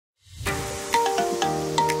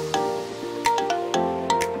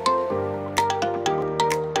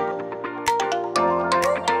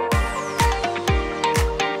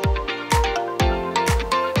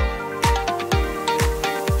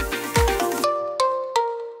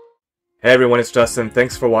Hey everyone, it's Justin.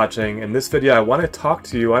 Thanks for watching. In this video, I want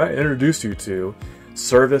to introduce you to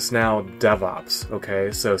ServiceNow DevOps.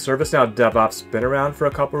 Okay, so ServiceNow DevOps been around for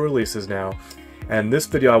a couple releases now. And in this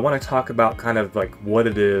video, I want to talk about kind of like what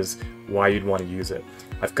it is, why you'd want to use it.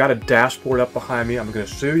 I've got a dashboard up behind me. I'm going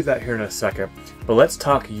to show you that here in a second. But let's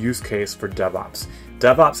talk use case for DevOps.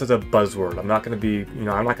 DevOps is a buzzword. I'm not going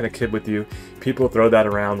to kid with you. People throw that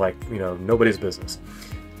around like, nobody's business.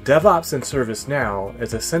 DevOps in ServiceNow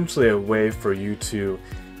is essentially a way for you to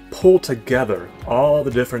pull together all the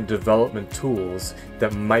different development tools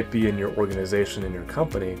that might be in your organization, in your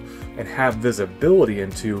company, and have visibility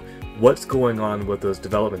into what's going on with those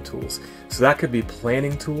development tools. So that could be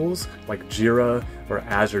planning tools like Jira or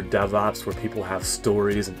Azure DevOps, where people have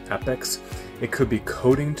stories and epics. It could be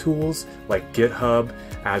coding tools like GitHub.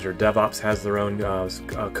 Azure DevOps has their own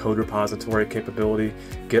code repository capability.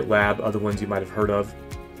 GitLab, other ones you might have heard of,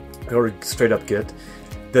 or straight up Git.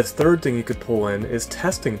 The third thing you could pull in is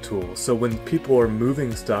testing tools. So when people are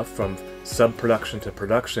moving stuff from sub-production to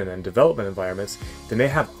production and development environments, they may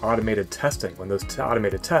have automated testing. When those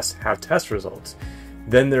automated tests have test results,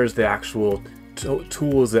 then there's the actual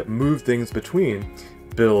tools that move things between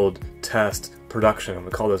build, test, production, and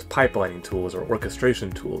we call those pipelining tools or orchestration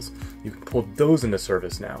tools. You can pull those into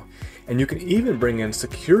ServiceNow. And you can even bring in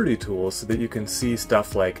security tools so that you can see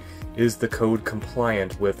stuff like, is the code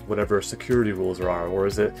compliant with whatever security rules there are, or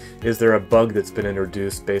is there a bug that's been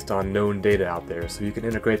introduced based on known data out there, so you can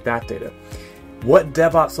integrate that data. What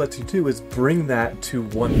DevOps lets you do is bring that to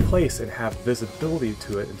one place and have visibility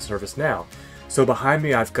to it in ServiceNow. So behind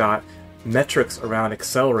me I've got metrics around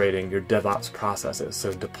accelerating your DevOps processes,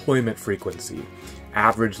 so deployment frequency,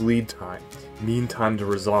 average lead time, mean time to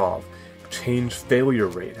resolve, change failure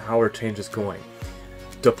rate, how are changes going,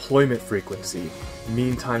 deployment frequency,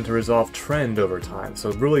 mean time to resolve trend over time.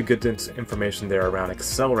 So really good information there around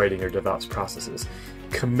accelerating your DevOps processes.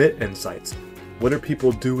 Commit insights. What are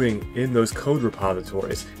people doing in those code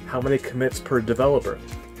repositories? How many commits per developer?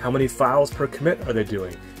 How many files per commit are they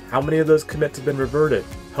doing? How many of those commits have been reverted?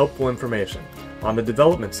 Helpful information. On the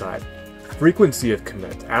development side, frequency of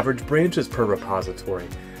commit, average branches per repository,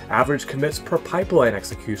 average commits per pipeline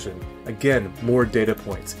execution. Again, more data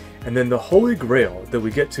points. And then the holy grail that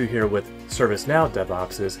we get to here with ServiceNow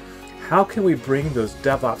DevOps is, how can we bring those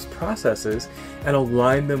DevOps processes and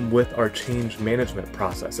align them with our change management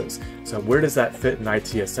processes? So where does that fit in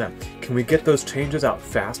ITSM? Can we get those changes out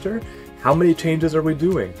faster? How many changes are we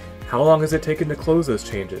doing? How long has it taken to close those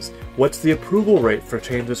changes? What's the approval rate for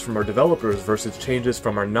changes from our developers versus changes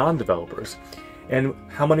from our non-developers? And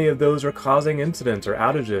how many of those are causing incidents or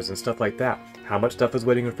outages and stuff like that? How much stuff is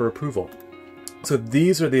waiting for approval? So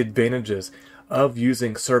these are the advantages of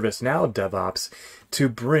using ServiceNow DevOps to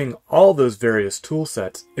bring all those various tool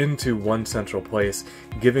sets into one central place,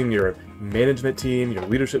 giving your management team, your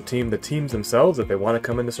leadership team, the teams themselves, if they want to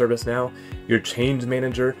come into ServiceNow, your change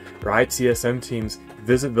manager or ITSM teams,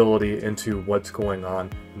 visibility into what's going on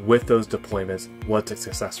with those deployments, what's the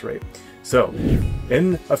success rate. So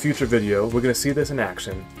in a future video, we're going to see this in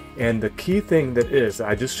action. And the key thing that is,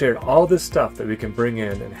 I just shared all this stuff that we can bring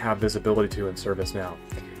in and have visibility to in ServiceNow.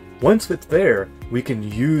 Once it's there, we can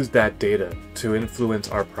use that data to influence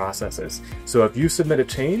our processes. So if you submit a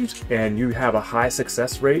change and you have a high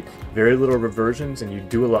success rate, very little reversions, and you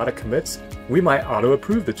do a lot of commits, we might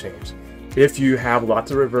auto-approve the change. If you have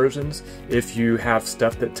lots of reversions, if you have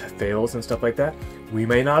stuff that fails and stuff like that, we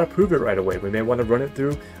may not approve it right away. We may want to run it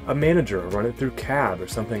through a manager or run it through CAD or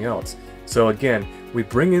something else. So again, we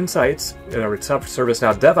bring insights, and our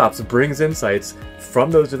ServiceNow DevOps brings insights from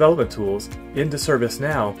those development tools into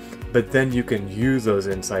ServiceNow, but then you can use those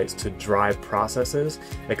insights to drive processes,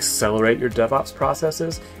 accelerate your DevOps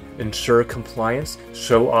processes, ensure compliance,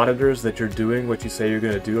 show auditors that you're doing what you say you're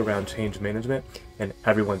going to do around change management, and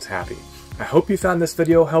everyone's happy. I hope you found this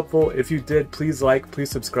video helpful. If you did, please like, please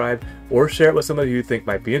subscribe, or share it with somebody you think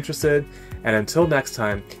might be interested. And until next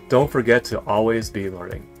time, don't forget to always be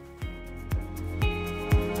learning.